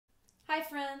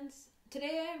friends.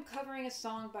 Today I am covering a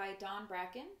song by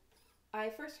Bracken. I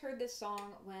first heard this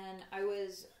song when I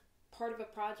was part of a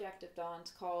project of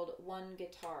Don's called One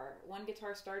Guitar. One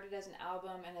Guitar started as an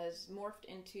album and has morphed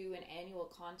into an annual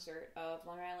concert of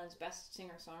Long Island's best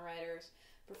singer-songwriters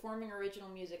performing original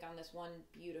music on this one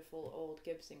beautiful old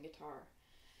Gibson guitar.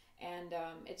 And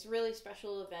it's a really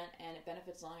special event, and it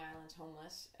benefits Long Island's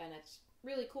homeless, and it's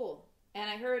really cool. And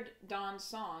I heard Don's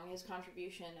song, his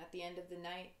contribution, at the end of the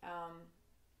night,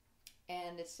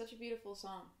 and it's such a beautiful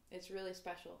song. It's really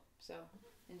special, so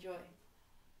enjoy.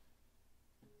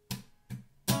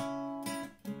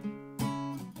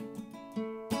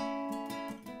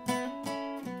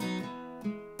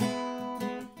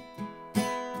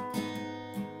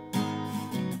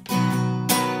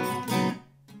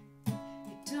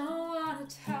 You don't want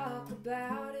to talk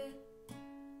about it.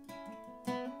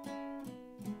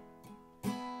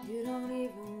 You don't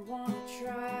even want to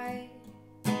try.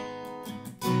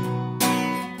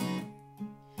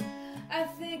 I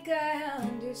think I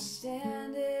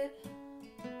understand it.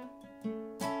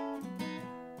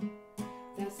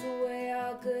 That's the way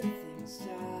all good things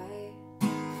die.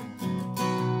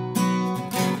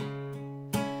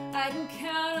 I can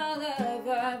count all of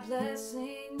our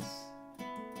blessings,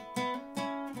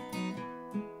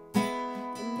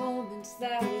 the moments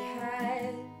that we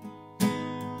had.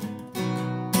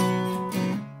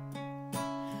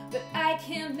 But I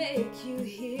can't make you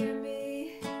hear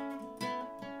me.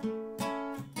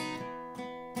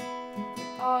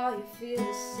 All you feel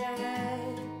is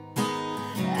sad.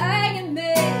 I can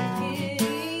make it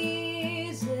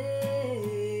easy.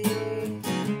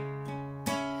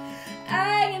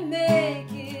 I can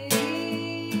make it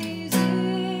easy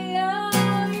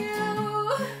on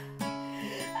you.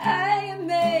 I can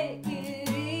make it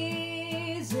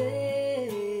easy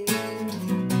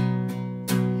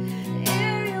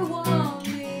if you want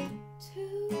me to.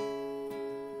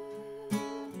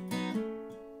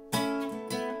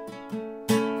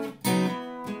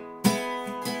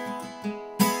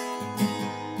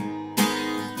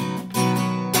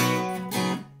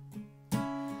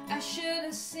 I should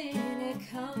have seen it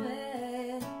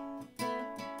coming,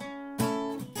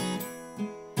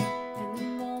 and the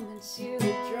moments you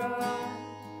withdraw.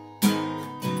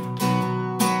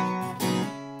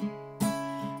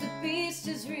 The beast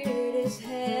has reared his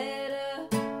head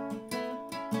up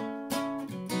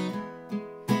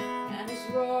and is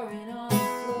roaring on the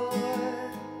floor.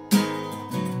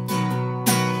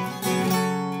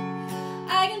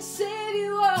 I can save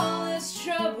you all this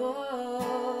trouble.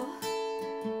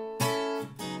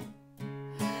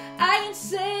 I can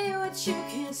say what you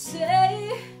can't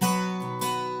say.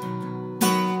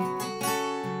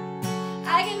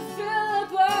 I can fill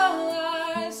up all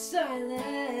our silence,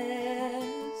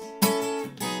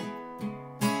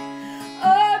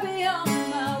 or be on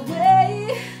my way.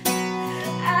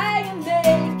 I can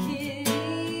make it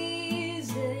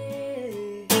easy.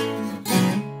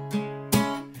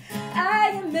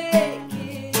 I can make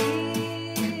it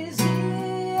easy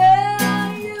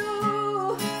on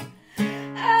you.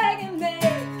 I can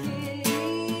make it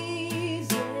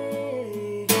easy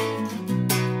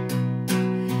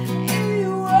if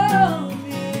you want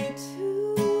me to.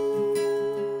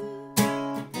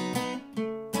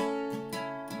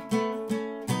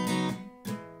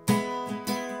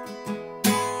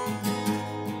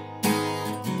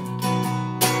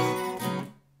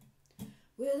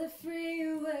 Will it free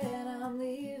you when I'm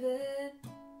leaving?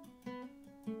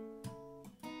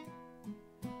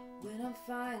 When I'm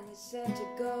finally set to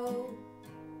go?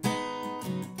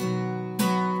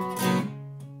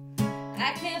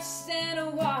 I can't stand to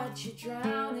watch you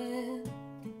drowning.